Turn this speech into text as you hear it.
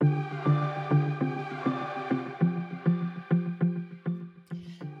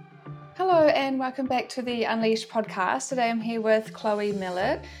and welcome back to the Unleashed podcast. Today I'm here with Chloe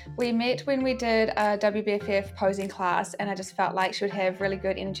Millet. We met when we did a WBFF posing class and I just felt like she would have really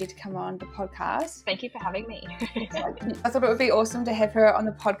good energy to come on the podcast. Thank you for having me. I thought it would be awesome to have her on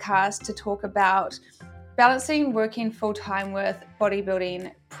the podcast to talk about balancing working full-time with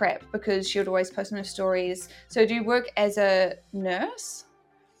bodybuilding prep, because she would always post on her stories. So do you work as a nurse?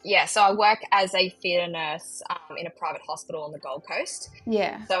 Yeah, so I work as a theatre nurse in a private hospital on the Gold Coast.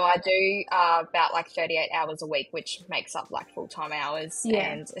 Yeah. So I do about like 38 hours a week, which makes up like full-time hours. Yeah.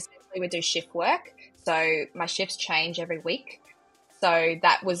 And essentially we do shift work. So my shifts change every week. So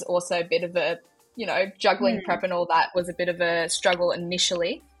that was also a bit of a, juggling prep and all that was a bit of a struggle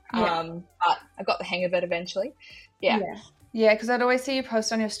initially. Yeah. But I got the hang of it eventually. Yeah. Yeah, because I'd always see you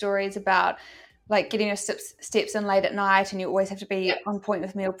post on your stories about like getting your steps in late at night, and you always have to be on point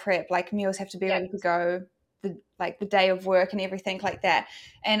with meal prep. Like meals have to be ready to go the day of work and everything like that.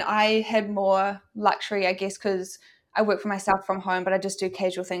 And I had more luxury, I guess, because I work for myself from home, but I just do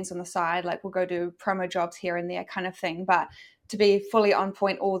casual things on the side. Like we'll go do promo jobs here and there kind of thing. But to be fully on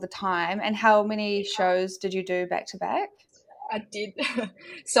point all the time. And how many shows did you do back to back? I did.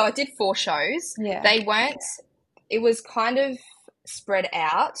 So I did 4 shows. Yeah. It was kind of spread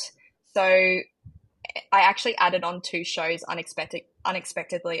out. So I actually added on 2 shows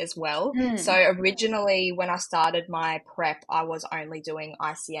unexpectedly as well. So originally when I started my prep, I was only doing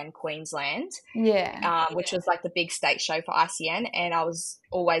ICN Queensland, which was like the big state show for ICN, and I was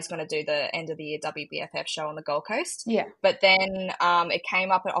always going to do the end of the year WBFF show on the Gold Coast. Yeah. But then it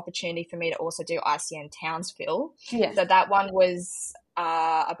came up an opportunity for me to also do ICN Townsville. Yeah. So that one was,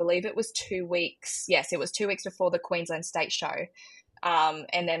 I believe it was 2 weeks. Yes, it was 2 weeks before the Queensland state show.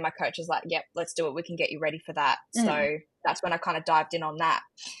 And then my coach was like, yep, let's do it. We can get you ready for that. So that's when I kind of dived in on that.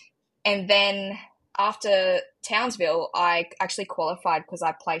 And then after Townsville, I actually qualified because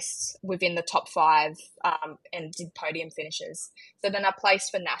I placed within the top 5 and did podium finishes. So then I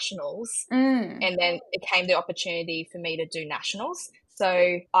placed for nationals and then it came the opportunity for me to do nationals.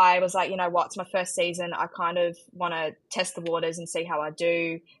 So I was like, you know what, it's my first season. I kind of want to test the waters and see how I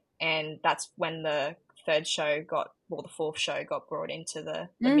do. And that's when the 4th show got brought into the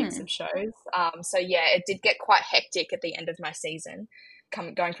mix of shows. So yeah, it did get quite hectic at the end of my season,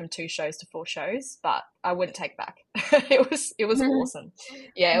 going from 2 shows to 4 shows, but I wouldn't take back. It was awesome.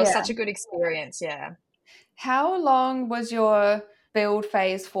 Yeah, it was such a good experience. Yeah. How long was your build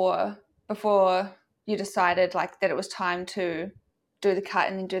phase for before you decided like that it was time to do the cut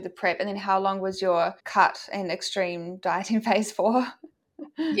and then do the prep? And then how long was your cut and extreme dieting phase for?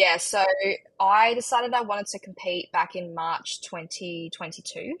 Yeah, so I decided I wanted to compete back in March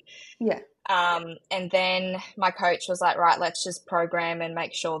 2022. Yeah. And then my coach was like, right, let's just program and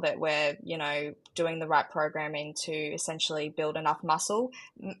make sure that we're, doing the right programming to essentially build enough muscle.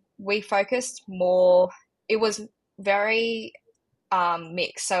 We focused more, it was very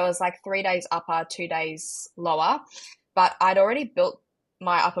mixed. So it was like 3 days upper, 2 days lower, but I'd already built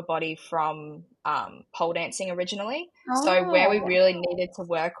my upper body from pole dancing originally. So where we really needed to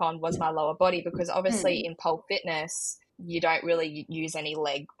work on was my lower body, because obviously in pole fitness, you don't really use any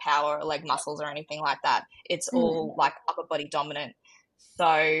leg power or leg muscles or anything like that. It's all like upper body dominant.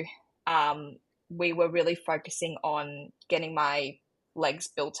 So we were really focusing on getting my legs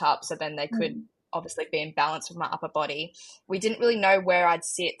built up so then they could obviously be in balance with my upper body. We didn't really know where I'd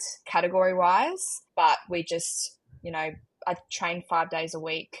sit category wise, but we just, I trained 5 days a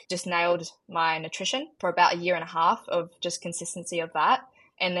week, just nailed my nutrition for about 1.5 years of just consistency of that.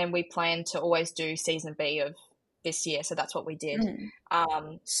 And then we planned to always do season B of this year. So that's what we did.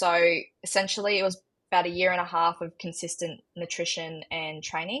 So essentially it was about 1.5 years of consistent nutrition and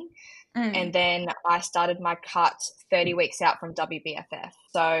training. And then I started my cut 30 weeks out from WBFF.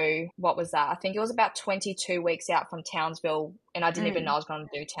 So what was that? I think it was about 22 weeks out from Townsville, and I didn't even know I was going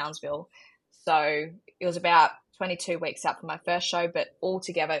to do Townsville. So it was about 22 weeks out from my first show, but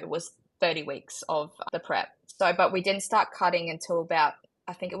altogether it was 30 weeks of the prep. So, but we didn't start cutting until about,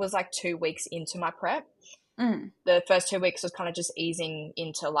 I think it was like 2 weeks into my prep. The first 2 weeks was kind of just easing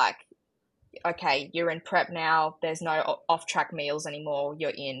into like, okay, you're in prep now. There's no off-track meals anymore.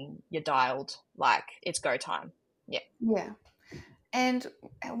 You're dialed. Like it's go time. Yeah. Yeah. And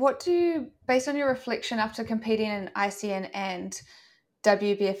what do you, based on your reflection after competing in ICN and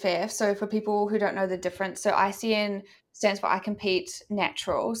WBFF, so for people who don't know the difference, so ICN stands for I Compete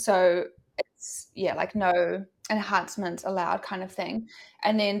Natural, so it's like no enhancements allowed kind of thing.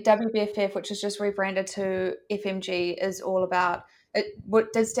 And then WBFF, which is just rebranded to FMG, is all about it.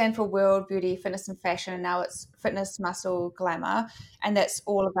 What did stand for World Beauty Fitness and Fashion, and now it's Fitness Muscle Glamour, and that's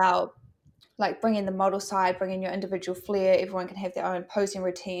all about like bring in the model side, bring in your individual flair. Everyone can have their own posing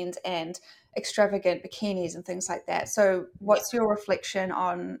routines and extravagant bikinis and things like that. So Yeah. what's your reflection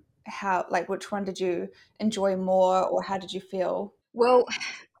on how, like, which one did you enjoy more, or how did you feel? Well,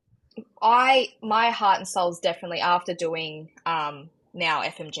 my heart and soul is definitely after doing now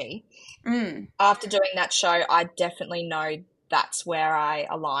FMG. Mm, After doing that show, I definitely know that's where I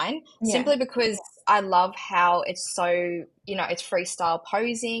align, yeah, simply because I love how it's so, it's freestyle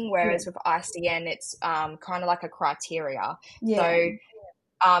posing, yeah, whereas with ICN, it's kind of like a criteria. yeah,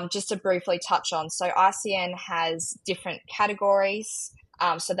 So just to briefly touch on, so ICN has different categories.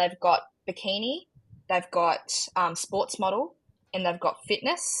 So they've got bikini, they've got sports model, and they've got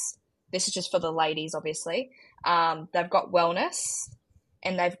fitness. This is just for the ladies, obviously. They've got wellness,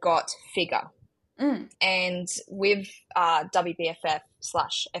 and they've got figure. mm, And with WBFF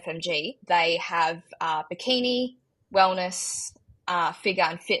slash FMG, they have bikini, wellness, figure,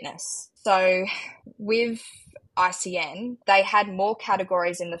 and fitness. So with ICN, they had more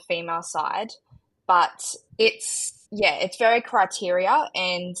categories in the female side, but it's very criteria.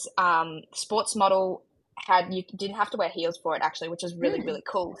 And sports model you didn't have to wear heels for it actually, which is really mm, really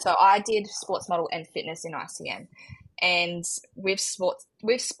cool. So I did sports model and fitness in ICN. And with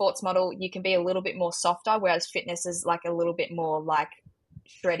sports model, you can be a little bit more softer, whereas fitness is like a little bit more like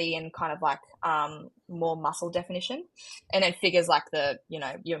shreddy and kind of like more muscle definition. And then figures like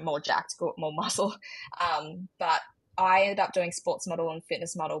you're more jacked, got more muscle. But I ended up doing sports model and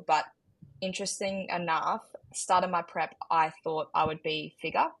fitness model. But interesting enough, started my prep, I thought I would be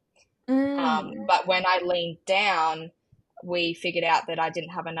figure. mm, But when I leaned down, we figured out that I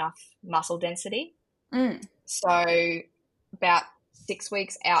didn't have enough muscle density. mm, So about 6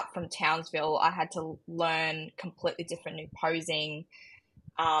 weeks out from Townsville, I had to learn completely different new posing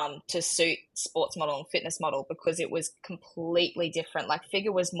to suit sports model and fitness model, because it was completely different. Like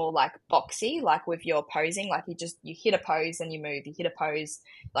figure was more like boxy, like with your posing, like you hit a pose and you move, you hit a pose,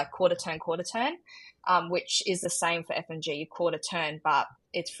 like quarter turn, which is the same for FMG, you quarter turn, but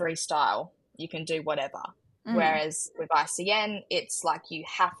it's freestyle. You can do whatever. mm, Whereas with ICN, it's like you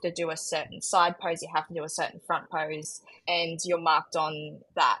have to do a certain side pose, you have to do a certain front pose, and you're marked on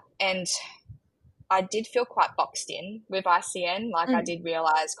that. And I did feel quite boxed in with ICN. Like I mm, did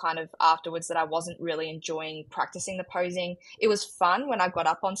realize kind of afterwards that I wasn't really enjoying practicing the posing. It was fun when I got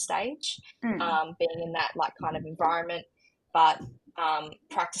up on stage, mm. being in that like kind of environment, but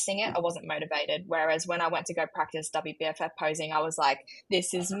practicing it, I wasn't motivated. Whereas when I went to go practice WBFF posing, I was like,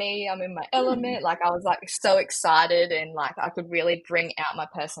 this is me. I'm in my Mm, element. Like I was like so excited, and like I could really bring out my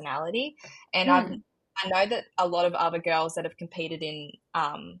personality. And mm, I know that a lot of other girls that have competed in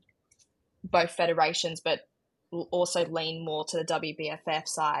both federations, but also lean more to the WBFF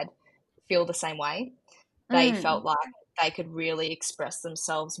side, feel the same way. They mm, felt like they could really express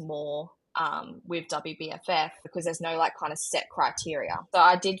themselves more with WBFF, because there's no like kind of set criteria. So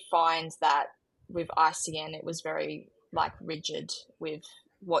I did find that with ICN, it was very like rigid with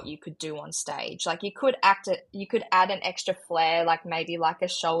what you could do on stage. Like you could add an extra flair, like maybe like a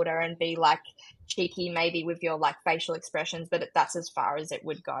shoulder, and be like cheeky maybe with your like facial expressions, but that's as far as it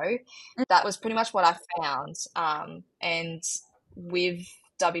would go. That was pretty much what I found. And with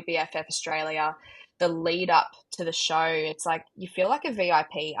WBFF Australia, the lead up to the show, it's like you feel like a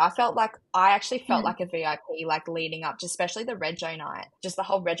VIP. I actually felt mm, like a VIP, like leading up, especially the Rego night, just the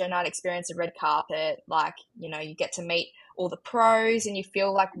whole Rego night experience, the red carpet, like, you get to meet all the pros and you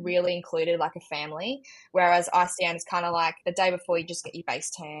feel like really included, like a family. Whereas ICN is kind of like the day before you just get your base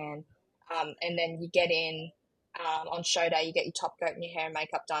tan, and then you get in on show day, you get your top coat and your hair and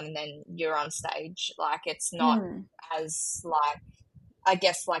makeup done, and then you're on stage. Like it's not mm, as like, I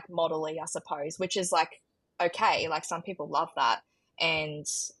guess, like model-y, I suppose, which is like okay. Like some people love that, and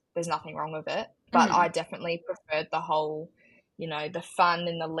there's nothing wrong with it. But I mm, definitely preferred the whole, the fun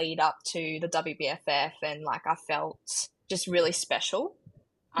in the lead up to the WBFF, and like I felt just really special,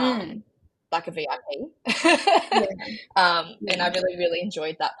 mm. like a VIP. Yeah, And I yeah. really, really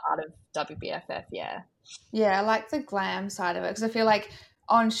enjoyed that part of WBFF. Yeah. Yeah, I like the glam side of it because I feel like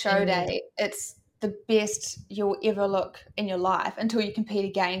on show Mm, day, it's the best you'll ever look in your life until you compete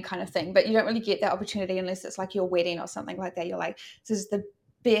again, kind of thing. But you don't really get that opportunity unless it's like your wedding or something like that. You're like, this is the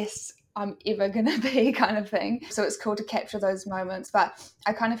best I'm ever going to be, kind of thing. So it's cool to capture those moments. But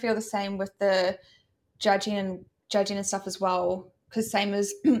I kind of feel the same with the judging and stuff as well, because same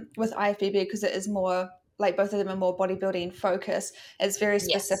as with IFBB, because it is more like both of them are more bodybuilding focused. It's very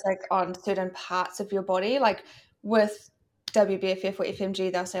yes. specific on certain parts of your body. Like with WBFF or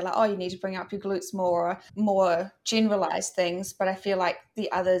FMG, they'll say like, oh, you need to bring up your glutes more, or more generalized things. But I feel like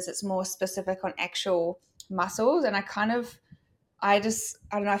the others, it's more specific on actual muscles. And I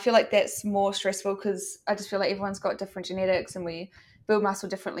don't know, I feel like that's more stressful because I just feel like everyone's got different genetics and we build muscle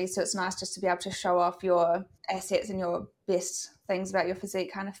differently. So it's nice just to be able to show off your assets and your best things about your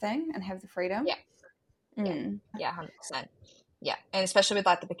physique kind of thing and have the freedom. Yeah. Yeah, 100%. Yeah, and especially with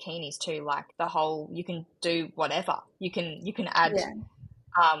like the bikinis too, like the whole, you can do whatever. You can add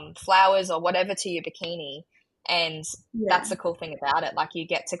flowers or whatever to your bikini, and that's the cool thing about it. Like you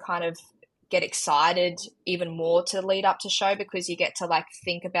get to kind of get excited even more to lead up to show, because you get to like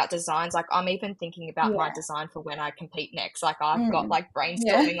think about designs. Like I'm even thinking about my design for when I compete next. Like I've got like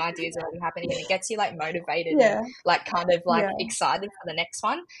brainstorming ideas already happening, and it gets you like motivated and like kind of like excited for the next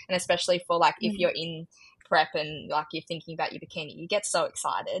one. And especially for like if you're in prep and like you're thinking about your bikini, you get so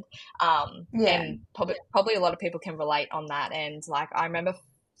excited. And probably a lot of people can relate on that. And like I remember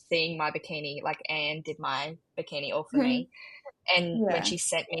seeing my bikini, like Anne did my bikini all for me. And when she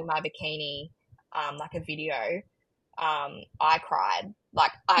sent me my bikini, like a video, I cried.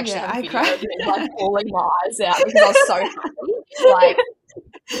 Like I actually have a video of me like bawling my eyes out because I was so happy. Like,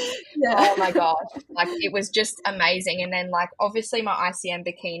 oh my gosh, like it was just amazing. And then like obviously my ICM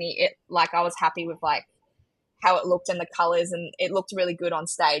bikini, it like I was happy with like how it looked and the colors, and it looked really good on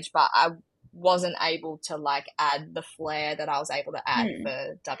stage, but I wasn't able to like add the flair that I was able to add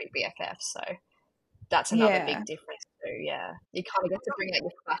for WBFF. So that's another big difference too. Yeah, you kind of get to bring out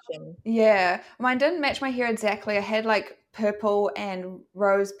your fashion. Yeah, mine didn't match my hair exactly. I had like purple and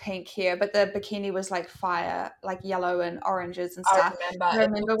rose pink hair, but the bikini was like fire, like yellow and oranges and stuff. I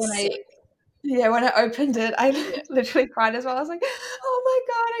remember when when I opened it, I literally cried as well. I was like, oh my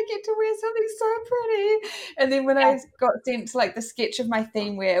God, I get to wear something so pretty. And then when I got sent to like the sketch of my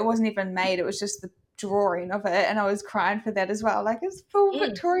theme where it wasn't even made, it was just the drawing of it, and I was crying for that as well. Like it's full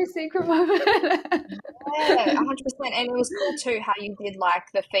Victoria's Secret moment. Yeah, 100%. And it was cool too how you did like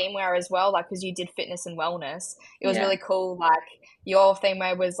the theme wear as well, like because you did fitness and wellness. It was really cool. Like your theme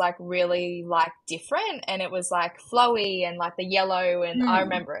wear was like really like different, and it was like flowy and like the yellow, and I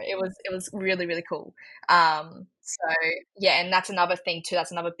remember it. It was really, really cool. So yeah, and that's another thing too.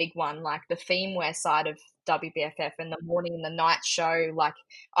 That's another big one, like the theme wear side of WBFF and the morning and the night show. Like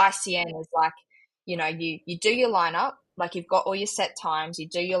ICN is like, you know, you do your lineup, like you've got all your set times, you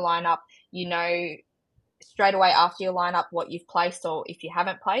do your lineup, you know straight away after your lineup what you've placed, or if you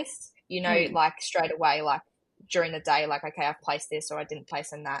haven't placed, you know, like straight away, like during the day, like, okay, I've placed this or I didn't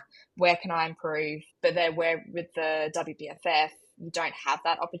place in that. Where can I improve? But then where with the WBFF, you don't have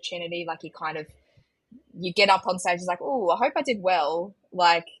that opportunity. Like you kind of, you get up on stage, it's like, oh, I hope I did well.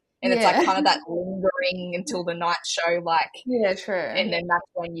 Like, and it's like kind of that lingering until the night show, like, true. And then that's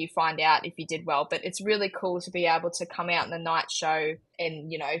when you find out if you did well. But it's really cool to be able to come out in the night show,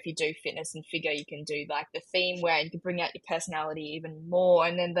 and, you know, if you do fitness and figure, you can do like the theme where you can bring out your personality even more.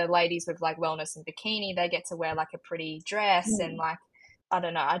 And then the ladies with like wellness and bikini, they get to wear like a pretty dress and like, I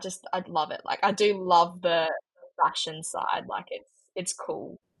don't know, I love it. Like I do love the fashion side. Like it's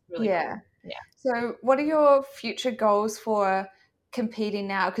cool. Really cool. Yeah. So what are your future goals for competing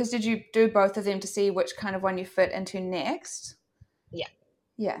now? Because did you do both of them to see which kind of one you fit into next?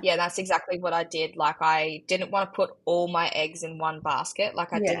 Yeah, that's exactly what I did. Like I didn't want to put all my eggs in one basket.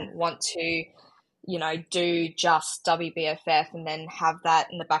 Like I didn't want to, you know, do just WBFF and then have that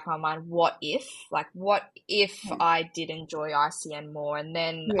in the back of my mind. What if I did enjoy ICN more? And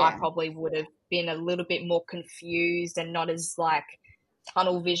then I probably would have been a little bit more confused and not as like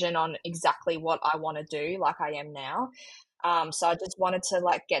tunnel vision on exactly what I want to do like I am now. So I just wanted to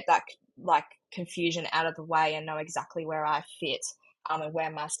like get that like confusion out of the way and know exactly where I fit, and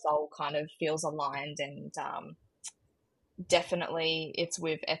where my soul kind of feels aligned. And definitely it's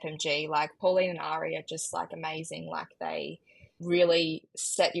with FMG. Like Pauline and Ari are just like amazing. Like they really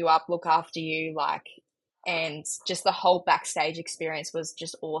set you up, look after you, like, and just the whole backstage experience was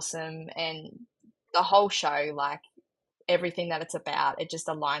just awesome. And the whole show, like everything that it's about, it just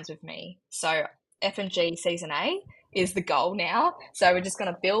aligns with me. So FMG season A is the goal now. So we're just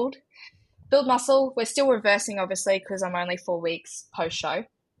going to build muscle. We're still reversing, obviously, because I'm only 4 weeks post show.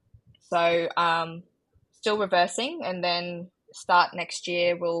 So still reversing, and then start next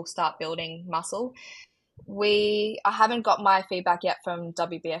year, we'll start building muscle. I haven't got my feedback yet from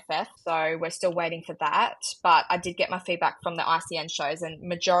WBFF, so we're still waiting for that. But I did get my feedback from the ICN shows, and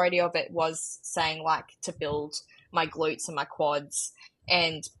majority of it was saying like to build my glutes and my quads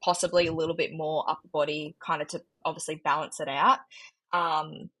and possibly a little bit more upper body, kind of to obviously balance it out.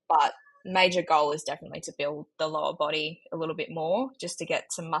 But major goal is definitely to build the lower body a little bit more, just to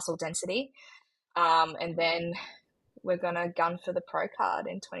get some muscle density. And then we're going to gun for the pro card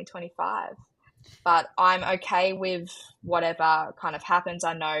in 2025. But I'm okay with whatever kind of happens.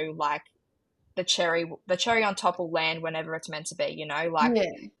 I know like the cherry on top will land whenever it's meant to be, you know, like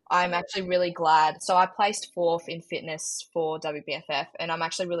Yeah. I'm actually really glad. So I placed fourth in fitness for WBFF, and I'm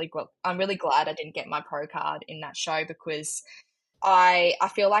really glad I didn't get my pro card in that show, because I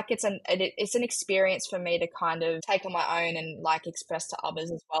feel like it's an experience for me to kind of take on my own and like express to others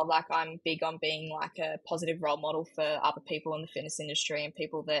as well. Like I'm big on being like a positive role model for other people in the fitness industry and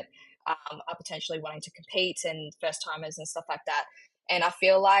people that are potentially wanting to compete and first timers and stuff like that. And I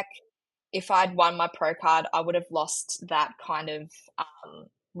feel like if I'd won my pro card, I would have lost that kind of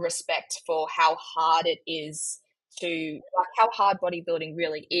respect for how hard it is to like how hard bodybuilding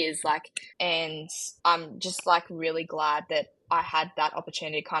really is. Like, and I'm just like really glad that I had that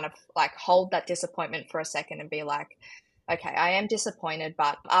opportunity to kind of like hold that disappointment for a second and be like, okay, I am disappointed,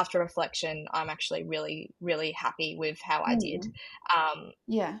 but after reflection, I'm actually really, really happy with how I did. Mm.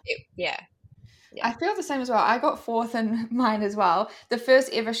 Yeah. Yeah, yeah, I feel the same as well. I got fourth in mine as well. The first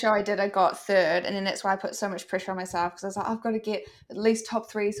ever show I did, I got third, and then that's why I put so much pressure on myself, because I was like, I've got to get at least top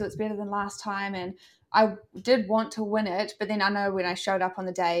three so it's better than last time. And I did want to win it, but then I know when I showed up on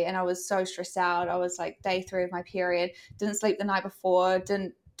the day and I was so stressed out, I was like day 3 of my period, didn't sleep the night before,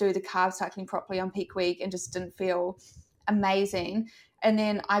 didn't do the carb cycling properly on peak week, and just didn't feel amazing. And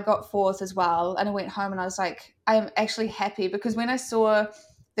then I got fourth as well, and I went home and I was like, I am actually happy, because when I saw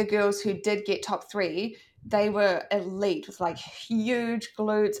the girls who did get top three, they were elite with like huge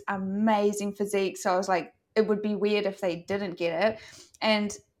glutes, amazing physique. So I was like, it would be weird if they didn't get it.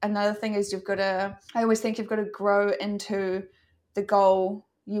 And another thing is I always think you've got to grow into the goal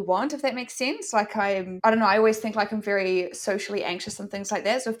you want, if that makes sense. Like I don't know, I always think like I'm very socially anxious and things like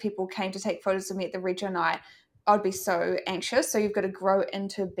that. So if people came to take photos of me at the Regio night, I'd be so anxious. So you've got to grow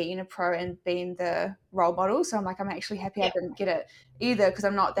into being a pro and being the role model. So I'm like, I'm actually happy I yeah, didn't get it either, because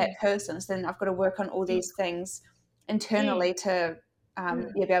I'm not that mm, person. So then I've got to work on all mm, these things mm, internally to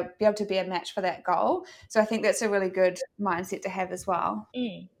yeah, be able to be a match for that goal. So I think that's a really good mindset to have as well.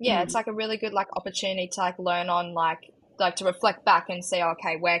 Yeah. It's Mm. like a really good like opportunity to like learn on like to reflect back and see,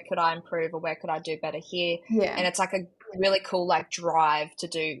 okay, where could I improve or where could I do better here? Yeah. And it's like a really cool like drive to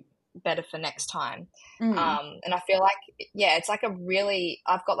do better for next time. Mm. And I feel like yeah, it's like a really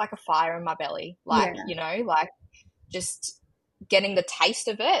I've got like a fire in my belly, like Yeah. you know, like just getting the taste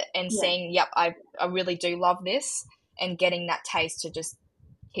of it and Yeah. seeing, yep, I really do love this, and getting that taste to just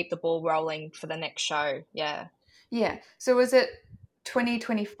keep the ball rolling for the next show. Yeah. Yeah. So was it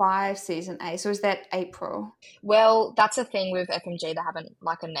 2025 season A? So was that April Well, that's a thing with FMG. They haven't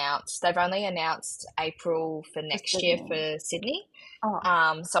like announced. They've only announced April for for next year Sydney? for Sydney.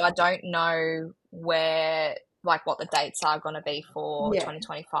 Oh, So I don't know where like what the dates are going to be for yeah.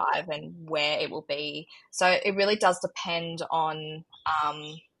 2025 and where it will be. So it really does depend on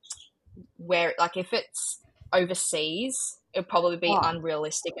where like if it's overseas, it'll probably be Oh,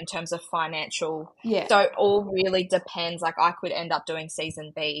 unrealistic in terms of financial. yeah. So it all really depends. Like I could end up doing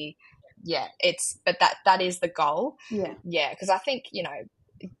season B. Yeah, it's but that is the goal. Yeah. Yeah, because I think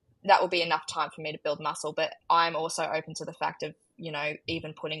that will be enough time for me to build muscle. But I'm also open to the fact of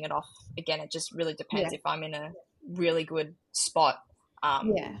even putting it off again. It just really Yeah. depends if I'm in a really good spot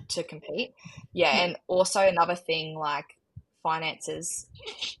Yeah. to compete. Yeah, Yeah. and also another thing like finances.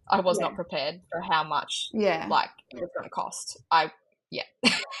 I was Yeah. not prepared for how much Yeah. like it was going to cost. Yeah,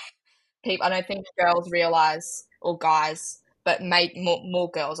 people. I don't think girls realize or guys, but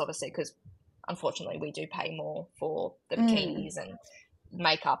more girls obviously because unfortunately we do pay more for the Mm. bikinis and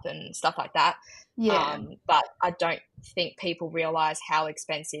makeup and stuff like that. Yeah. But I don't think people realize how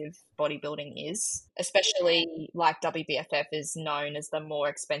expensive bodybuilding is, especially like WBFF is known as the more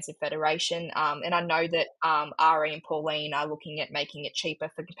expensive federation. And I know that Ari and Pauline are looking at making it cheaper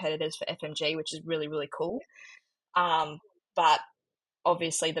for competitors for FMG, which is really, really cool. But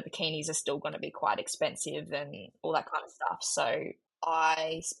obviously the bikinis are still going to be quite expensive and all that kind of stuff. So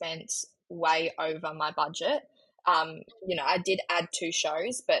I spent way over my budget. I did add 2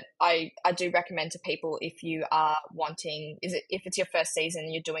 shows, but I do recommend to people if you are wanting, if it's your first season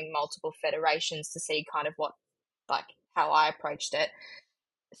and you're doing multiple federations to see kind of what, like how I approached it,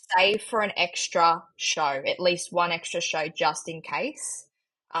 save for an extra show, at least one extra show just in case.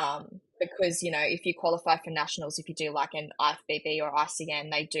 Because, if you qualify for nationals, if you do like an IFBB or ICN,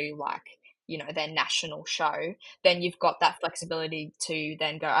 they do like, their national show, then you've got that flexibility to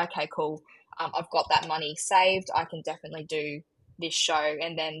then go, okay, cool. I've got that money saved. I can definitely do this show.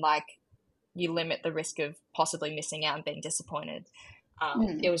 And then like you limit the risk of possibly missing out and being disappointed.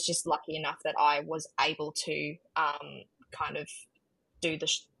 It Mm. was just lucky enough that I was able to kind of do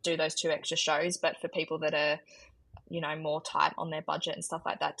those 2 extra shows. But for people that are more tight on their budget and stuff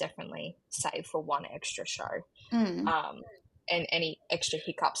like that, definitely save for one extra show. Mm. Um, and any extra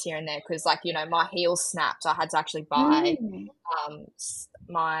hiccups here and there, because like, you know, my heels snapped. I had to actually buy Mm.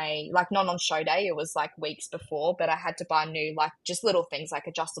 my, like, not on show day, it was like weeks before, but I had to buy new, like, just little things like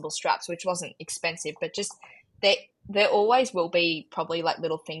adjustable straps, which wasn't expensive, but just there always will be probably like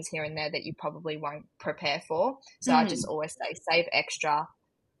little things here and there that you probably won't prepare for. So I just always say save extra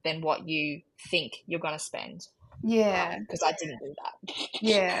than what you think you're going to spend. Yeah. Because I didn't do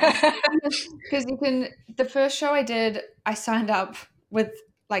Yeah. that. Because the first show I did, I signed up with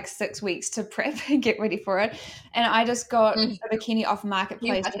like 6 weeks to prep and get ready for it. And I just got a bikini off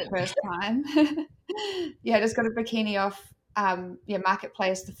Marketplace the Imagine. first time. Yeah, I just got a bikini off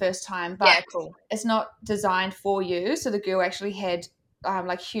Marketplace the first time, but Yeah, cool. it's not designed for you. So the girl actually had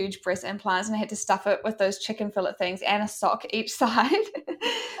like huge breast implants, and I had to stuff it with those chicken fillet things and a sock each side.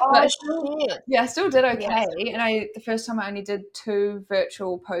 But Oh, still, shit. yeah, I still did Yeah. okay. And the first time I only did 2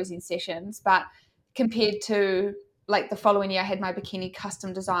 virtual posing sessions, but compared to like the following year, I had my bikini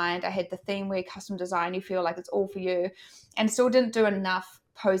custom designed. I had the theme wear custom designed. You feel like it's all for you, and still didn't do enough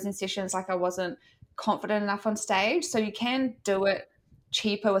posing sessions. Like I wasn't confident enough on stage. So you can do it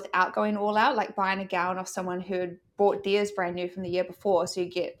cheaper without going all out, like buying a gown off someone who had bought theirs brand new from the year before. So you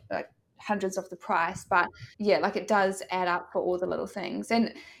get like hundreds of the price. But yeah, like it does add up for all the little things.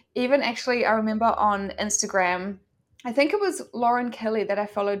 And even actually, I remember on Instagram, I think it was Lauren Kelly that I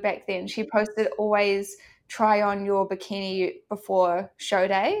followed back then. She posted always try on your bikini before show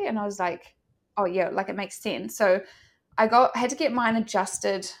day. And I was like, oh yeah, like it makes sense. So I had to get mine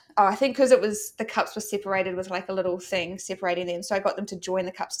adjusted. Oh, I think because it was the cups were separated with like a little thing separating them, so I got them to join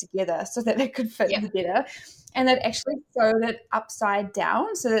the cups together so that they could fit Yeah. me better. And they'd actually sewed it upside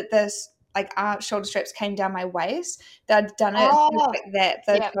down so that this like shoulder straps came down my waist. They'd done it Oh, like that.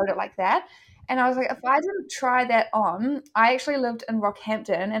 They'd yeah. sewed it like that. And I was like, if I didn't try that on, I actually lived in Rockhampton,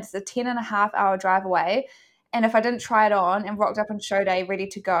 and it's a 10.5 hour drive away. And if I didn't try it on and rocked up on show day ready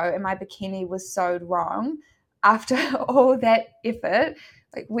to go, and my bikini was sewed wrong, after all that effort,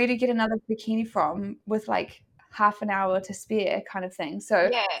 like where to get another bikini from with like half an hour to spare kind of thing. So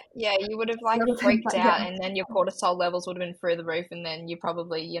Yeah, you would have like little things freaked like out, that. and then your cortisol levels would have been through the roof, and then you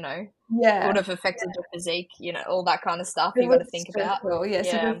probably, you know, it Yeah, would have affected your physique, you know, all that kind of stuff it you got was to think about. stressful. Yeah,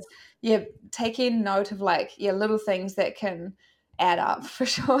 so Yeah, just taking note of like little things that can add up for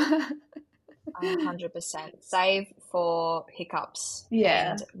sure. 100%. Save for hiccups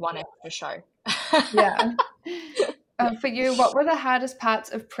Yeah, and one extra show. yeah. For you, what were the hardest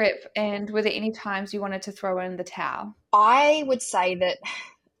parts of prep, and were there any times you wanted to throw in the towel? I would say that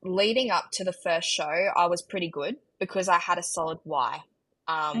leading up to the first show, I was pretty good because I had a solid why.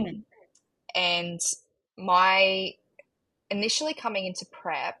 Mm. And my initially coming into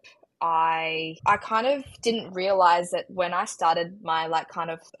prep, I kind of didn't realize that when I started my like kind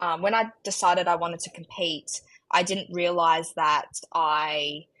of when I decided I wanted to compete, I didn't realize that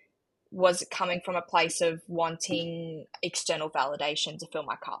I was coming from a place of wanting external validation to fill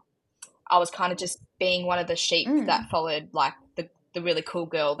my cup. I was kind of just being one of the sheep that Mm. followed like the really cool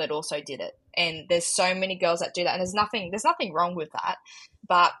girl that also did it. And there's so many girls that do that, and there's nothing wrong with that.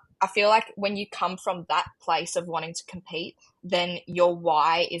 But I feel like when you come from that place of wanting to compete, then your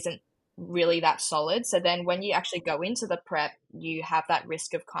why isn't really that solid. So then when you actually go into the prep, you have that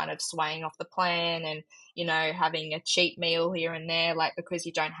risk of kind of swaying off the plan and, you know, having a cheat meal here and there, like because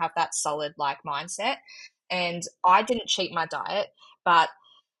you don't have that solid like mindset. And I didn't cheat my diet, but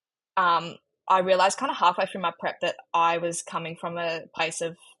um, I realized kind of halfway through my prep that I was coming from a place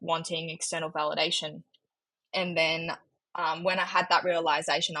of wanting external validation. And then when I had that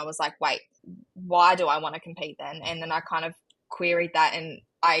realization, I was like, wait, why do I want to compete then? And then I kind of queried that, and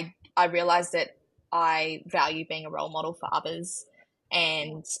I realized that I value being a role model for others.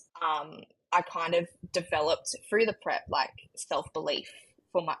 And I kind of developed through the prep like self belief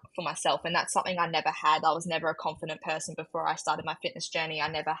for myself, and that's something I never had. I was never a confident person before I started my fitness journey. I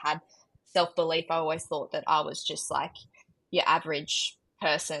never had self belief. I always thought that I was just like your average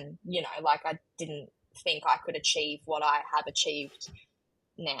person, you know, like I didn't think I could achieve what I have achieved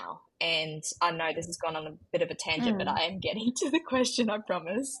now. And I know this has gone on a bit of a tangent, but Mm. I am getting to the question, I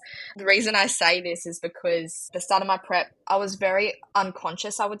promise. The reason I say this is because the start of my prep, I was very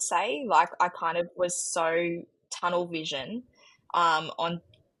unconscious, I would say. Like I kind of was so tunnel vision on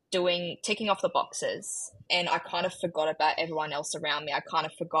ticking off the boxes. And I kind of forgot about everyone else around me. I kind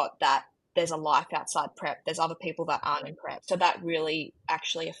of forgot that there's a life outside prep. There's other people that aren't in prep. So that really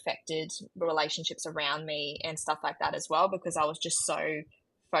actually affected relationships around me and stuff like that as well, because I was just so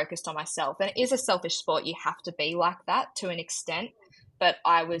focused on myself. And it is a selfish sport. You have to be like that to an extent. But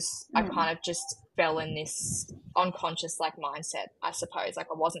I Mm. kind of just fell in this unconscious like mindset, I suppose. Like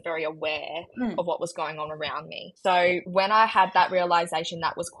I wasn't very aware of what was going on around me. So when I had that realization,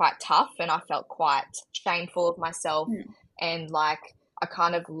 that was quite tough, and I felt quite shameful of myself, and like I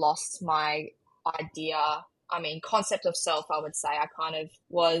kind of lost my idea, concept of self, I would say. I kind of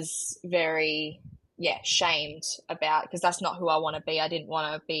was very, shamed about, because that's not who I want to be. I didn't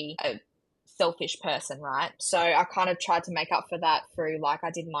want to be a selfish person, right? So I kind of tried to make up for that through, like, I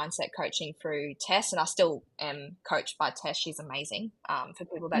did mindset coaching through Tess, and I still am coached by Tess. She's amazing. For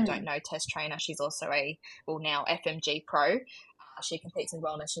people that don't know Tess Trainer, she's also now FMG Pro. She competes in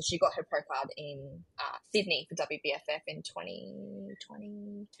wellness, and she got her pro card in Sydney for WBFF in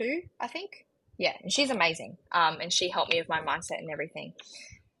 2022, I think. Yeah, and she's amazing. And she helped me with my mindset and everything.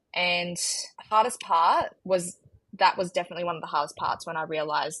 And the hardest part was definitely one of the hardest parts, when I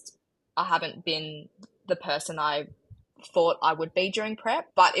realized I haven't been the person I thought I would be during prep,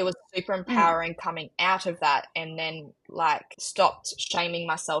 but it was super empowering coming out of that, and then like stopped shaming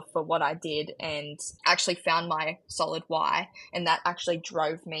myself for what I did and actually found my solid why, and that actually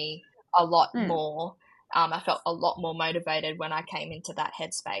drove me a lot more. I felt a lot more motivated when I came into that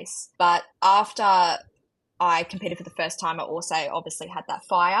headspace. But after I competed for the first time, I also obviously had that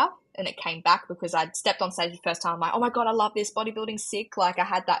fire, and it came back because I'd stepped on stage the first time. I'm like, oh my God, I love this, bodybuilding's sick. Like I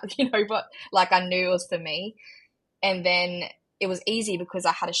had that, but like I knew it was for me. And then it was easy because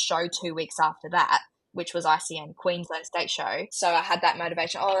I had a show 2 weeks after that, which was ICN Queensland State Show. So I had that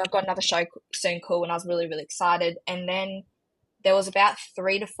motivation. Oh, I've got another show soon, cool. And I was really, really excited. And then there was about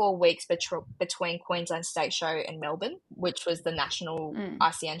 3 to 4 weeks between Queensland State Show and Melbourne, which was the national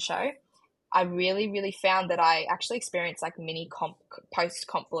ICN show. I really, really found that I actually experienced like mini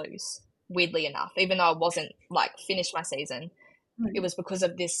post-comp blues, weirdly enough. Even though I wasn't like finished my season, it was because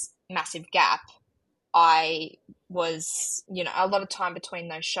of this massive gap. I was, a lot of time between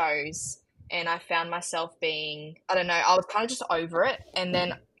those shows, and I found myself being, I don't know, I was kind of just over it. And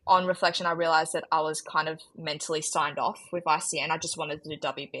then on reflection, I realized that I was kind of mentally signed off with ICN. I just wanted to do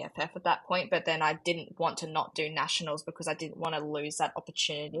WBFF at that point, but then I didn't want to not do nationals because I didn't want to lose that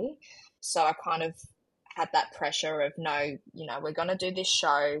opportunity. So I kind of had that pressure of, no, we're going to do this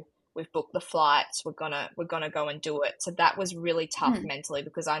show. We've booked the flights. We're going to go and do it. So that was really tough mentally,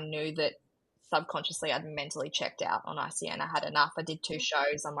 because I knew that subconsciously I'd mentally checked out on ICN. I had enough. I did 2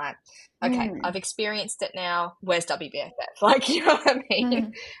 shows. I'm like, okay, I've experienced it now. Where's WBFF? Like, you know what I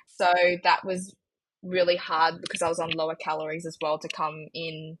mean? So that was really hard, because I was on lower calories as well to come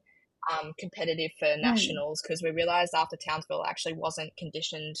in competitive for nationals, because we realized after Townsville I actually wasn't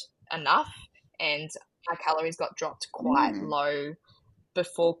conditioned enough, and my calories got dropped quite low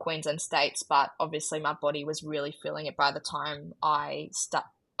before Queensland States, but obviously my body was really feeling it by the time I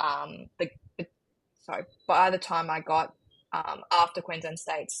by the time I got after Queensland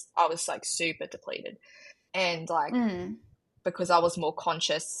States, I was like super depleted, and like because I was more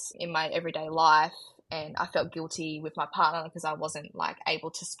conscious in my everyday life, and I felt guilty with my partner because I wasn't like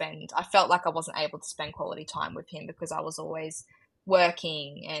able to I felt like I wasn't able to spend quality time with him because I was always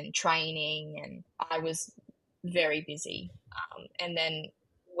working and training, and I was very busy. And then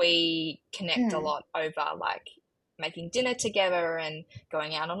we connect a lot over like making dinner together and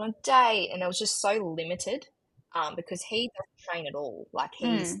going out on a date, and it was just so limited because he doesn't train at all. Like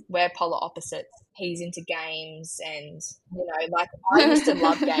we're polar opposites. He's into games, and like I used to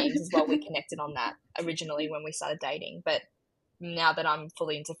love games as well. We connected on that originally when we started dating, but now that I'm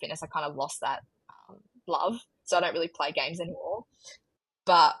fully into fitness, I kind of lost that love, so I don't really play games anymore.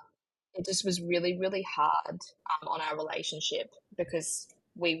 But it just was really, really hard on our relationship because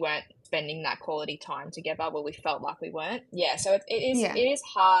we weren't spending that quality time together where we felt like we weren't. Yeah, so it is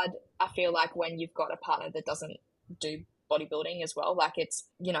hard, I feel like, when you've got a partner that doesn't do bodybuilding as well. Like it's,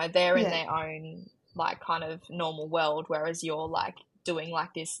 they're in their own like kind of normal world, whereas you're like doing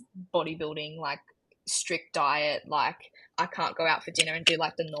like this bodybuilding, like strict diet. Like I can't go out for dinner and do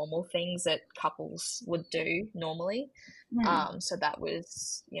like the normal things that couples would do normally. So that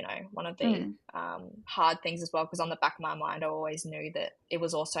was, one of the hard things as well, because on the back of my mind, I always knew that it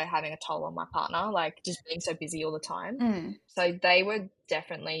was also having a toll on my partner, like just being so busy all the time. So they were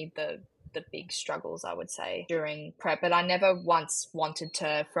definitely the big struggles, I would say, during prep. But I never once wanted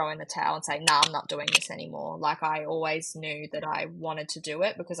to throw in the towel and say, nah, I'm not doing this anymore. Like I always knew that I wanted to do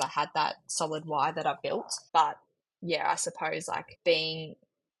it because I had that solid why that I built. But yeah, I suppose like being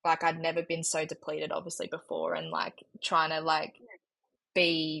like I'd never been so depleted obviously before, and like trying to like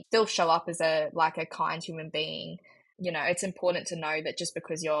still show up as a kind human being. It's important to know that just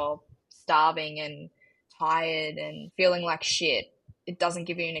because you're starving and tired and feeling like shit, it doesn't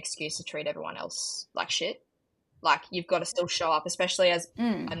give you an excuse to treat everyone else like shit. Like you've got to still show up, especially as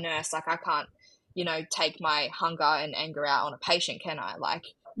a nurse. Like I can't take my hunger and anger out on a patient, can I? Like,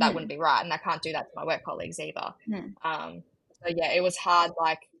 that wouldn't Mm. be right. And I can't do that to my work colleagues either. Mm. So yeah, it was hard,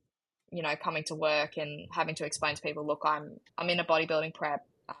 like, coming to work and having to explain to people, look, I'm in a bodybuilding prep.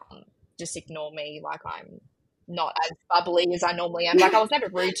 Just ignore me. Like, I'm not as bubbly as I normally am. Like, I was never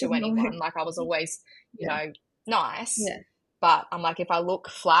rude to anyone. Like, I was always, Yeah. nice. Yeah. But I'm like, if I look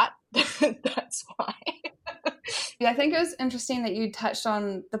flat, that's why. Yeah, I think it was interesting that you touched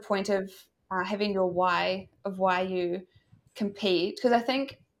on the point of having your why of why you compete, because I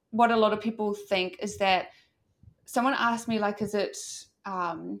think what a lot of people think is that someone asked me, like, is it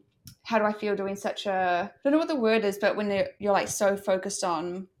how do I feel doing such a, I don't know what the word is, but when you're like so focused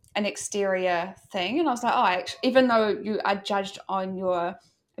on an exterior thing, and I was like, oh, even though you are judged on your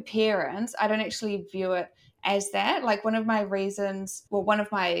appearance, I don't actually view it as that. Like, one of my reasons, well, one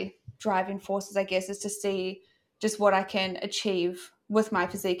of my driving forces, I guess, is to see just what I can achieve with my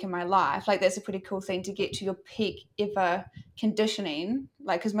physique in my life. Like, that's a pretty cool thing, to get to your peak ever conditioning.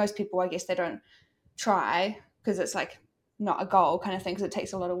 Like, because most people, I guess, they don't try because it's like not a goal kind of thing, because it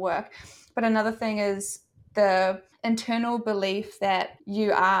takes a lot of work. But another thing is the internal belief that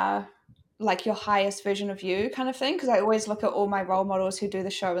you are like your highest version of you kind of thing, because I always look at all my role models who do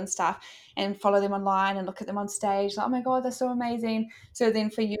the show and stuff and follow them online and look at them on stage like, oh my god, they're so amazing. So then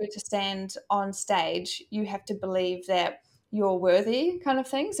for you to stand on stage, you have to believe that you're worthy kind of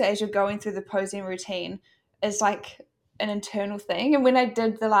thing. So as you're going through the posing routine, it's like an internal thing. And when I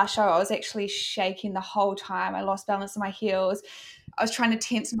did the last show, I was actually shaking the whole time. I lost balance in my heels. I was trying to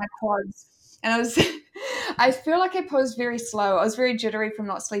tense my quads, and I feel like I posed very slow. I was very jittery from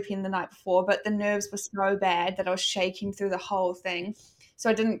not sleeping the night before, but the nerves were so bad that I was shaking through the whole thing. So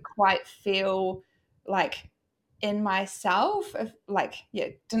I didn't quite feel like in myself,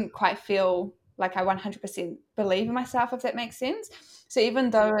 didn't quite feel like I 100% believe in myself, if that makes sense. So even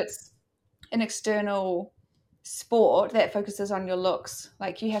though it's an external sport that focuses on your looks,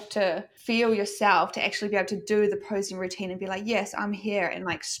 like, you have to feel yourself to actually be able to do the posing routine and be like, yes, I'm here, and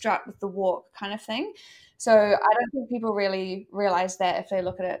like strut with the walk kind of thing. So I don't think people really realize that if they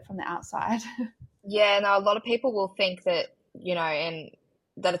look at it from the outside. Yeah, no, a lot of people will think that, and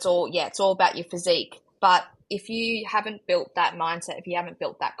that it's all about your physique. But if you haven't built that mindset, if you haven't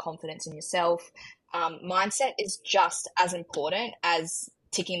built that confidence in yourself, mindset is just as important as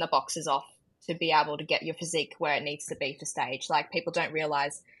ticking the boxes off to be able to get your physique where it needs to be for stage. Like, people don't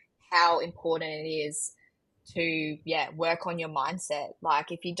realize how important it is to, work on your mindset.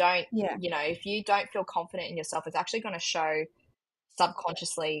 Like, if you don't, Yeah. if you don't feel confident in yourself, it's actually going to show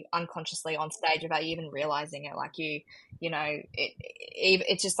subconsciously, unconsciously on stage without you even realizing it. Like,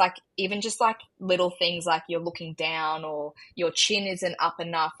 it's just like, even just like little things, like you're looking down or your chin isn't up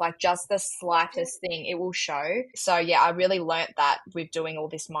enough, like just the slightest thing, it will show. So yeah, I really learnt that with doing all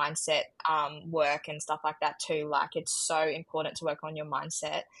this mindset work and stuff like that too. Like, it's so important to work on your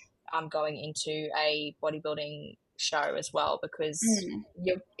mindset going into a bodybuilding show as well, because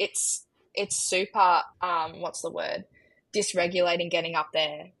it's super what's the word, dysregulating getting up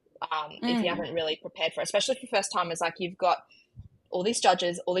there if you Mm. haven't really prepared for it, especially for first timers. Like, you've got all these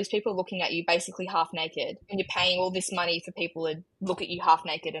judges, all these people looking at you basically half naked, and you're paying all this money for people to look at you half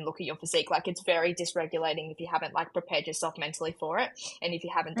naked and look at your physique. Like, it's very dysregulating if you haven't like prepared yourself mentally for it, and if you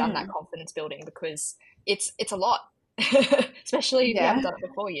haven't done that Mm. confidence building, because it's a lot, especially if you haven't Yeah. done it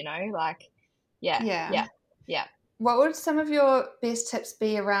before, like, yeah, Yeah. yeah, yeah. What would some of your best tips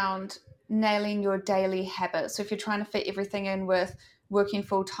be around nailing your daily habits? So if you're trying to fit everything in with working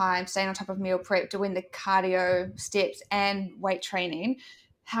full time, staying on top of meal prep, doing the cardio steps and weight training,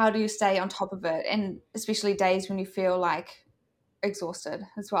 how do you stay on top of it? And especially days when you feel like exhausted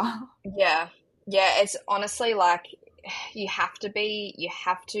as well. Yeah. Yeah, it's honestly like, you have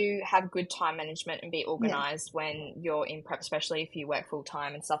to have good time management and be Yeah. organized when you're in prep, especially if you work full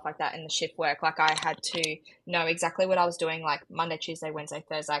time and stuff like that in the shift work. Like, I had to know exactly what I was doing, like Monday, Tuesday, Wednesday,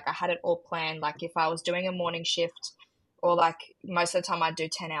 Thursday. Like, I had it all planned. Like, if I was doing a morning shift, or like most of the time I do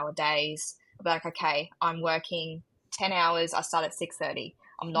 10-hour days, I'd be like, okay, I'm working 10 hours. I start at 6:30.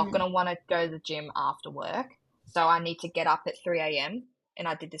 I'm not going Mm. to want to go to the gym after work. So I need to get up at 3 a.m. And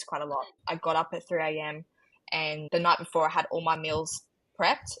I did this quite a lot. I got up at 3 a.m. and the night before I had all my meals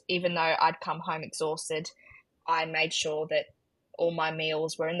prepped. Even though I'd come home exhausted, I made sure that all my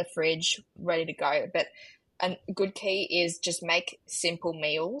meals were in the fridge, ready to go. But a good key is just make simple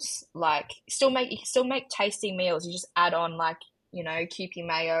meals. Like, you can still make tasty meals. You just add on, like, Kewpie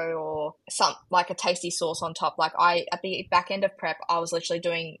mayo or some like a tasty sauce on top. Like, I at the back end of prep, I was literally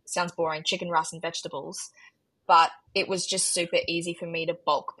doing, sounds boring, chicken, rice, and vegetables, but it was just super easy for me to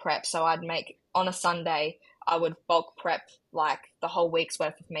bulk prep. So I'd make, on a Sunday, I would bulk prep like the whole week's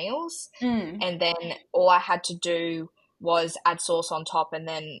worth of meals. Mm. And then all I had to do was add sauce on top, and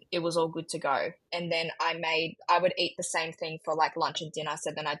then it was all good to go. And then I would eat the same thing for like lunch and dinner, so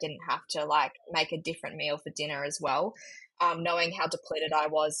then I didn't have to like make a different meal for dinner as well. Knowing how depleted I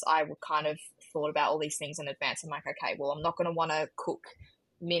was, I would kind of thought about all these things in advance. I'm like, okay, well, I'm not going to want to cook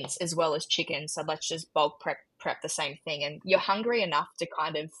mince as well as chicken, so let's just bulk prep the same thing. And you're hungry enough to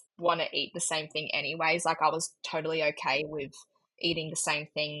kind of want to eat the same thing anyways. Like I was totally okay with eating the same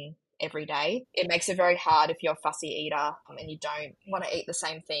thing every day. It makes it very hard if you're a fussy eater and you don't want to eat the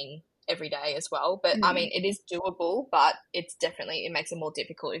same thing every day as well. But I mean, it is doable, but it makes it more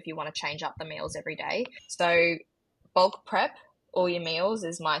difficult if you want to change up the meals every day. So bulk prep all your meals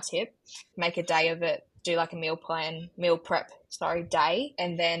is my tip. Make a day of it. Do like a meal prep day,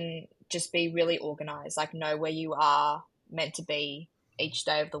 and then just be really organized. Like know where you are meant to be each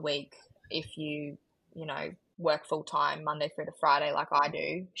day of the week. If you know, work full time Monday through to Friday like I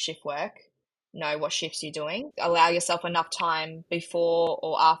do, shift work, know what shifts you're doing. Allow yourself enough time before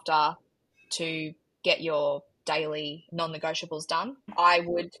or after to get your daily non-negotiables done. I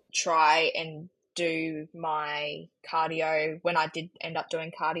would try and do my cardio. When I did end up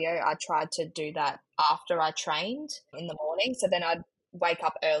doing cardio, I tried to do that after I trained in the morning. So then I'd wake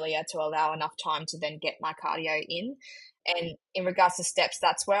up earlier to allow enough time to then get my cardio in. And in regards to steps,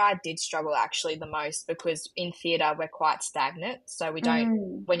 that's where I did struggle actually the most, because in theatre we're quite stagnant. So we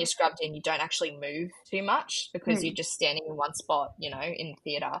don't, when you're scrubbed in, you don't actually move too much because you're just standing in one spot, you know, in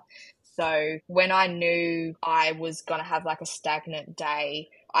theatre. So when I knew I was going to have like a stagnant day,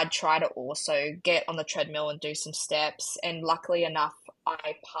 I'd try to also get on the treadmill and do some steps. And luckily enough, I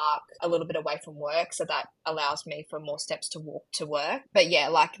park a little bit away from work, so that allows me for more steps to walk to work. But yeah,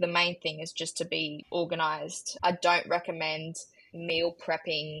 like the main thing is just to be organized. I don't recommend meal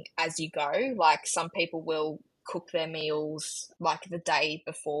prepping as you go. Like some people will cook their meals like the day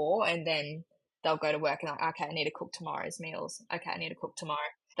before, and then they'll go to work and like, okay, I need to cook tomorrow's meals. Okay, I need to cook tomorrow.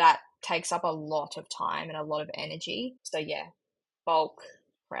 That takes up a lot of time and a lot of energy. So yeah, bulk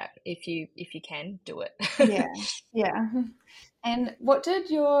prep if you can do it. Yeah. And what did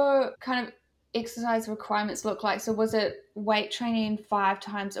your kind of exercise requirements look like? So was it weight training 5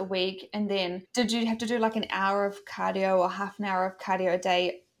 times a week, and then did you have to do like an hour of cardio or half an hour of cardio a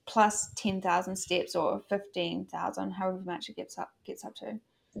day plus 10,000 steps or 15,000, however much it gets up to?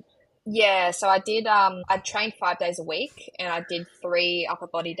 Yeah, so I did I trained 5 days a week, and I did 3 upper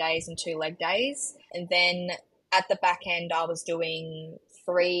body days and 2 leg days. And then at the back end I was doing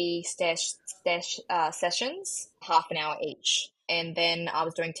 3 sessions, half an hour each. And then I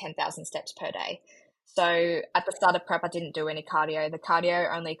was doing 10,000 steps per day. So at the start of prep, I didn't do any cardio. The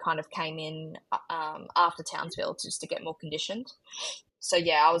cardio only kind of came in after Townsville just to get more conditioned. So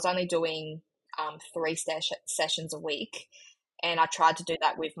yeah, I was only doing 3 sessions a week. And I tried to do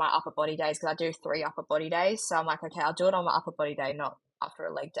that with my upper body days because I do 3 upper body days. So I'm like, okay, I'll do it on my upper body day, not after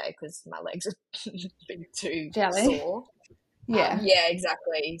a leg day, because my legs are been too Jelly. sore. Yeah. Yeah,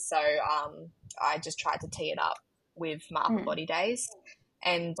 exactly. So I just tried to tee it up with my upper body days.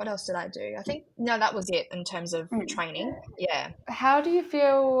 And what else did I do? I think, no, that was it in terms of training. Yeah. How do you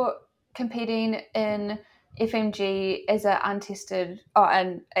feel competing in FMG as a untested,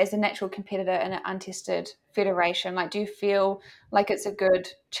 and as a natural competitor in an untested federation? Like, do you feel like it's a good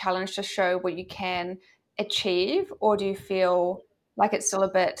challenge to show what you can achieve, or do you feel like it's still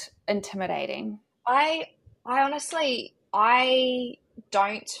a bit intimidating? I honestly, I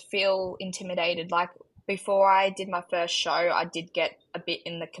don't feel intimidated. Like before I did my first show, I did get a bit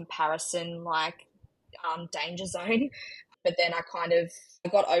in the comparison, like danger zone. But then I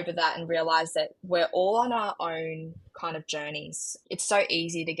got over that and realized that we're all on our own kind of journeys. It's so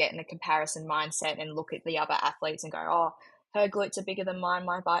easy to get in a comparison mindset and look at the other athletes and go, oh, her glutes are bigger than mine,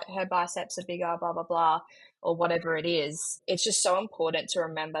 her biceps are bigger, blah, blah, blah, or whatever it is. It's just so important to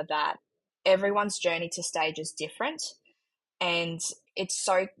remember that everyone's journey to stage is different. And it's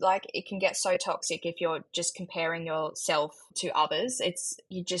so like it can get so toxic if you're just comparing yourself to others.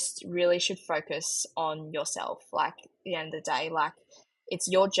 You just really should focus on yourself. Like at the end of the day, like it's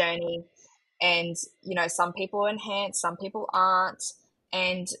your journey, and you know, some people are enhanced, some people aren't.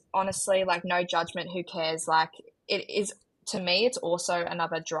 And honestly, like no judgment, who cares? Like it is, to me, it's also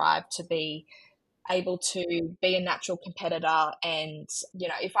another drive to be able to be a natural competitor. And you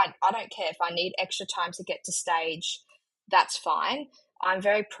know, if I don't care if I need extra time to get to stage, that's fine. I'm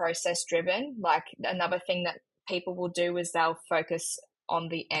very process driven. Like another thing that people will do is they'll focus on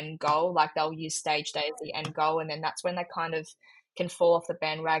the end goal. Like they'll use stage day as the end goal, and then that's when they kind of can fall off the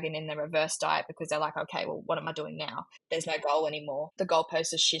bandwagon in the reverse diet because they're like, okay, well, what am I doing now? There's no goal anymore. The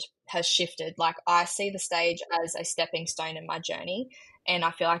goalpost has shifted. Like, I see the stage as a stepping stone in my journey. And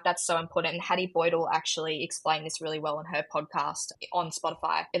I feel like that's so important. And Hattie Boydell actually explained this really well on her podcast on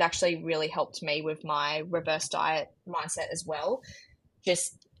Spotify. It actually really helped me with my reverse diet mindset as well.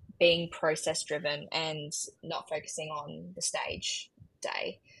 Just being process driven and not focusing on the stage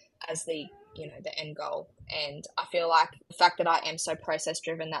day as the end goal. And I feel like the fact that I am so process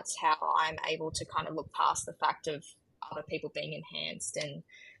driven, that's how I'm able to kind of look past the fact of other people being enhanced and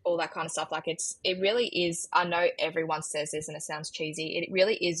all that kind of stuff. Like, it really is, I know everyone says this and it sounds cheesy, it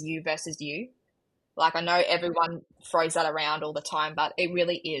really is you versus you. Like, I know everyone throws that around all the time, but it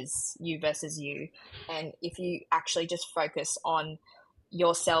really is you versus you. And if you actually just focus on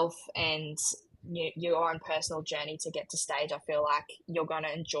yourself and your own personal journey to get to stage, I feel like you're going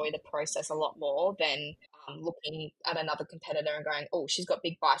to enjoy the process a lot more than looking at another competitor and going, oh, she's got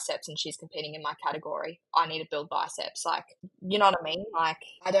big biceps and she's competing in my category, I need to build biceps. Like, you know what I mean? Like,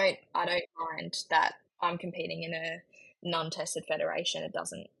 I don't mind that I'm competing in a non-tested federation. It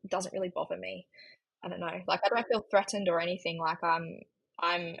doesn't really bother me. I don't know. Like, I don't feel threatened or anything. Like, I'm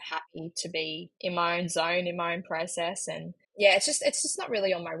happy to be in my own zone, in my own process. And yeah, it's just not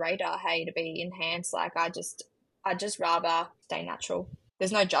really on my radar, hey, to be enhanced. Like, I just rather stay natural.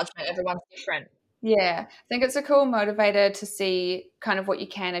 There's no judgment. Everyone's different. Yeah, I think it's a cool motivator to see kind of what you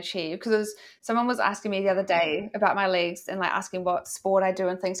can achieve, because someone was asking me the other day about my legs and like asking what sport I do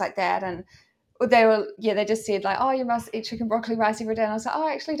and things like that, and they just said like, oh, you must eat chicken, broccoli, rice every day. And I was like, oh,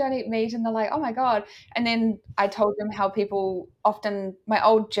 I actually don't eat meat. And they're like, oh my God. And then I told them how people often, my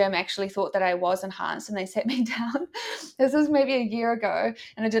old gym actually thought that I was enhanced, and they sat me down. This was maybe a year ago,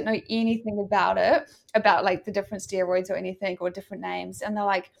 and I didn't know anything about it, about like the different steroids or anything or different names. And they're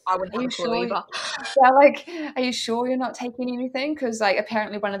like, I wouldn't have a clue either. they're like, are you sure you're not taking anything? Because like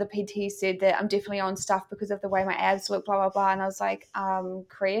apparently one of the PTs said that I'm definitely on stuff because of the way my abs look, blah, blah, blah. And I was like,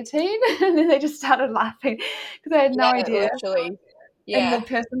 creatine? And then they just started laughing because I had no idea. Literally. And Yeah. the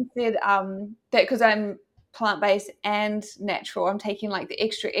person said that because I'm plant-based and natural, I'm taking like the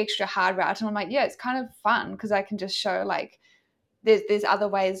extra hard route. And I'm like, yeah, it's kind of fun because I can just show like there's other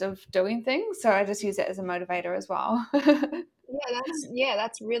ways of doing things. So I just use it as a motivator as well.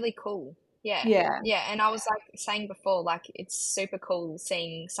 That's really cool. Yeah. Yeah. Yeah. And I was like saying before, like, it's super cool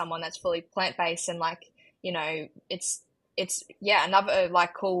seeing someone that's fully plant-based and like, it's another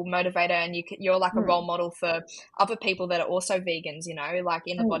like cool motivator, and you're like a role model for other people that are also vegans, like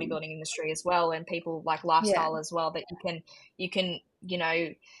in the bodybuilding industry as well, and people like lifestyle as well, that you can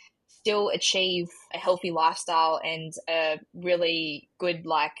still achieve a healthy lifestyle and a really good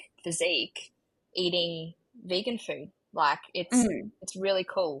like physique eating vegan food. Like, it's really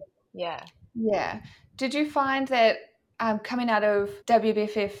cool. Yeah. Yeah. Did you find that coming out of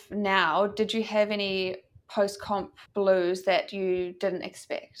WBFF now, did you have any post-comp blues that you didn't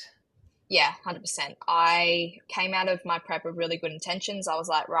expect? Yeah, 100%. I came out of my prep with really good intentions. I was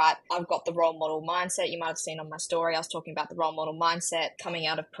like, right, I've got the role model mindset. You might have seen on my story, I was talking about the role model mindset coming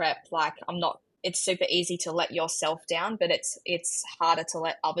out of prep. Like, it's super easy to let yourself down, but it's harder to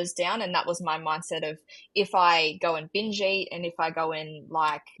let others down. And that was my mindset of, if I go and binge eat and if I go and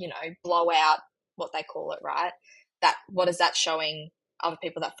like, blow out, what they call it, right? What is that showing other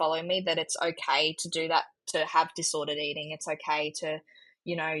people that follow me? That it's okay to do that, to have disordered eating. It's okay to,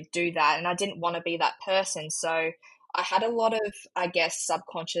 do that. And I didn't want to be that person. So I had a lot of, I guess,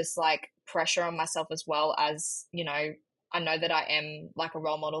 subconscious like pressure on myself as well, as, I know that I am like a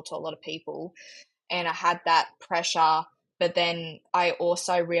role model to a lot of people, and I had that pressure. But then I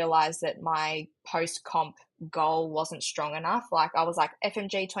also realized that my post-comp goal wasn't strong enough. Like, I was like,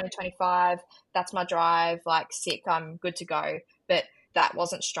 FMG 2025, that's my drive, like, sick, I'm good to go. But that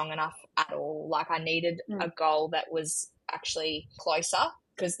wasn't strong enough at all. Like, I needed a goal that was actually closer,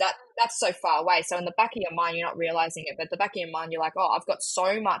 because that's so far away. So in the back of your mind, you're not realizing it, but the back of your mind, you're like, oh, I've got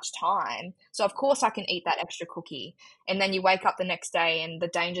so much time, so of course I can eat that extra cookie. And then you wake up the next day and the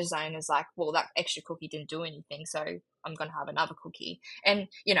danger zone is like, well, that extra cookie didn't do anything, so I'm going to have another cookie. And,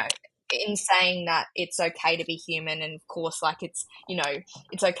 in saying that, it's okay to be human, and of course, like, it's,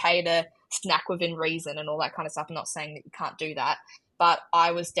 it's okay to snack within reason and all that kind of stuff. I'm not saying that you can't do that, but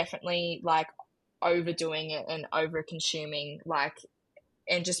I was definitely like overdoing it and over consuming, like,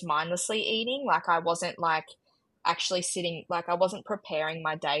 and just mindlessly eating. Like, I wasn't like actually sitting, like, I wasn't preparing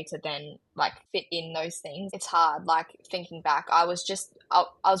my day to then like fit in those things. It's hard, like, thinking back, I was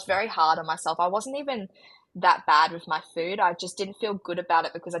very hard on myself. I wasn't even that bad with my food. I just didn't feel good about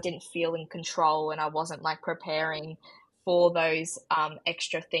it because I didn't feel in control, and I wasn't like preparing for those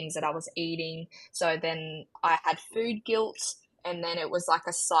extra things that I was eating. So then I had food guilt, and then it was like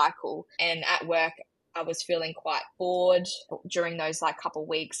a cycle. And at work, I was feeling quite bored during those like couple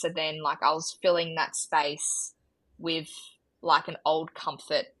weeks. So then like I was filling that space with like an old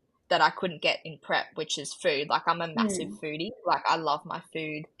comfort that I couldn't get in prep, which is food. Like I'm a massive foodie. Like I love my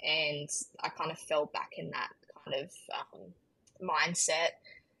food, and I kind of fell back in that kind of mindset.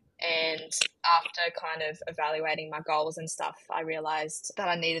 And after kind of evaluating my goals and stuff, I realized that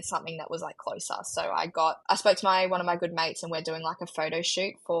I needed something that was like closer. So I spoke to one of my good mates, and we're doing like a photo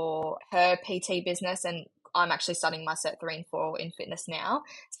shoot for her PT business. And I'm actually studying my Cert 3 and 4 in fitness now.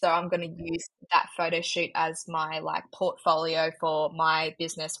 So I'm going to use that photo shoot as my like portfolio for my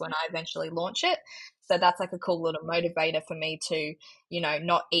business when I eventually launch it. So that's like a cool little motivator for me to,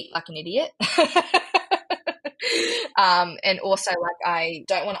 not eat like an idiot. And also like I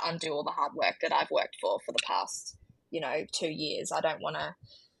don't want to undo all the hard work that I've worked for the past 2 years. I don't want to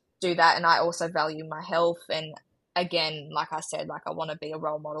do that. And I also value my health, and again, like I said, like I want to be a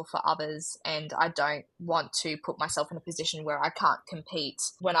role model for others, and I don't want to put myself in a position where I can't compete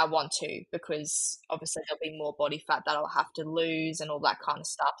when I want to, because obviously there'll be more body fat that I'll have to lose and all that kind of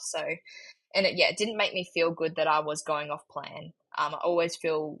stuff. So, and it didn't make me feel good that I was going off plan. I always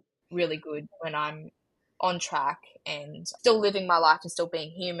feel really good when I'm on track and still living my life and still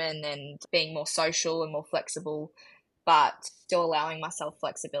being human and being more social and more flexible, but still allowing myself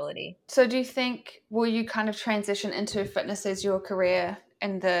flexibility. So do you think, will you kind of transition into fitness as your career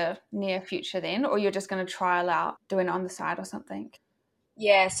in the near future then, or you're just going to trial out doing it on the side or something?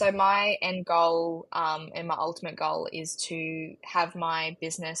 Yeah, so my end goal and my ultimate goal is to have my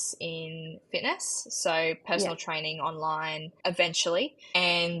business in fitness, so personal training online eventually,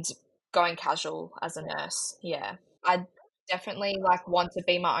 and going casual as a nurse. Yeah, I definitely like want to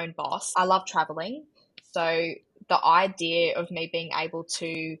be my own boss. I love traveling, so the idea of me being able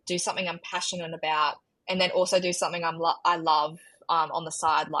to do something I'm passionate about and then also do something I love on the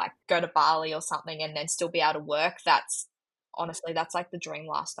side, like go to Bali or something and then still be able to work, honestly, that's like the dream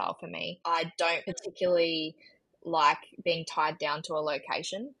lifestyle for me. I don't particularly like being tied down to a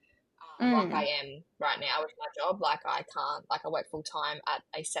location like I am right now with my job. Like I can't, like I work full time at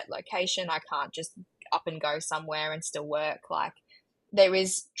a set location. I can't just up and go somewhere and still work. Like there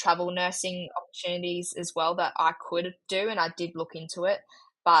is travel nursing opportunities as well that I could do, and I did look into it.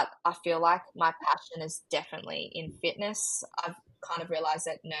 But I feel like my passion is definitely in fitness. I've kind of realized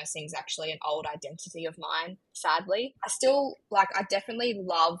that nursing is actually an old identity of mine, sadly. I definitely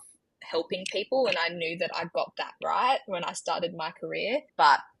love helping people, and I knew that I got that right when I started my career.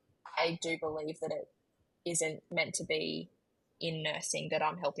 But I do believe that it isn't meant to be in nursing that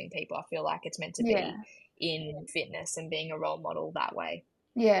I'm helping people. I feel like it's meant to be in fitness and being a role model that way.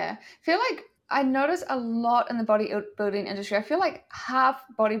 Yeah. I feel like I notice a lot in the bodybuilding industry. I feel like half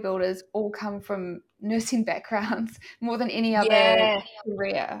bodybuilders all come from nursing backgrounds more than any other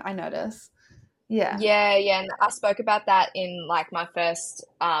career, I notice. Yeah. Yeah. And I spoke about that in like my first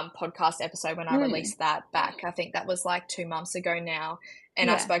podcast episode when I released that back. I think that was like 2 months ago now. And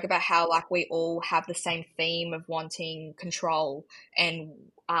I spoke about how like we all have the same theme of wanting control, and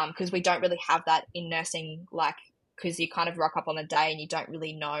because we don't really have that in nursing, like because you kind of rock up on a day and you don't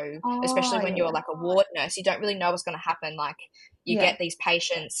really know, especially when you're like a ward nurse, you don't really know what's going to happen. Like you get these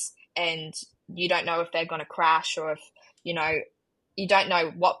patients and you don't know if they're going to crash, or if, you don't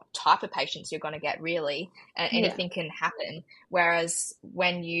know what type of patients you're going to get really, and anything can happen. Whereas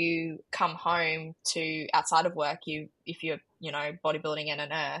when you come home to outside of work, if you're, bodybuilding and a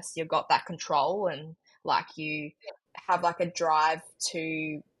nurse, you've got that control, and like you have like a drive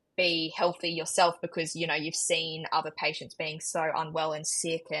to be healthy yourself because, you've seen other patients being so unwell and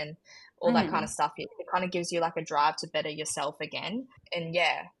sick and all that kind of stuff. It kind of gives you like a drive to better yourself again. And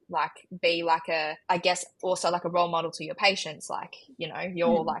like be like I guess also like a role model to your patients. Like,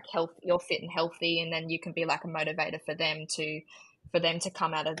 you're like you're fit and healthy, and then you can be like a motivator for them to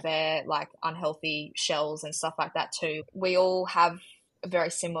come out of their like unhealthy shells and stuff like that too. We all have a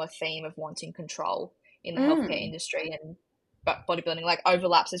very similar theme of wanting control in the healthcare industry, and but bodybuilding like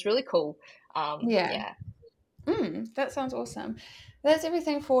overlaps is really cool. That sounds awesome. That's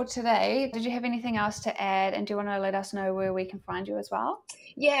everything for today. Did you have anything else to add, and do you want to let us know where we can find you as well?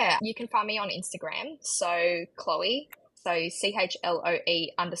 Yeah, you can find me on Instagram. So Chloe, so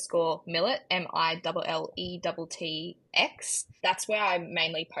CHLOE_Millet, MILLETTX. That's where I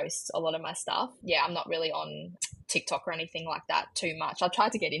mainly post a lot of my stuff. Yeah, I'm not really on TikTok or anything like that too much. I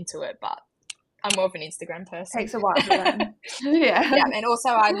tried to get into it, but I'm more of an Instagram person. Takes a while to learn. Yeah. Yeah, and also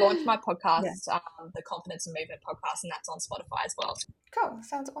I launched my podcast, the Confidence and Movement podcast, and that's on Spotify as well. Cool.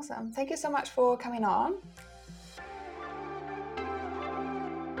 Sounds awesome. Thank you so much for coming on.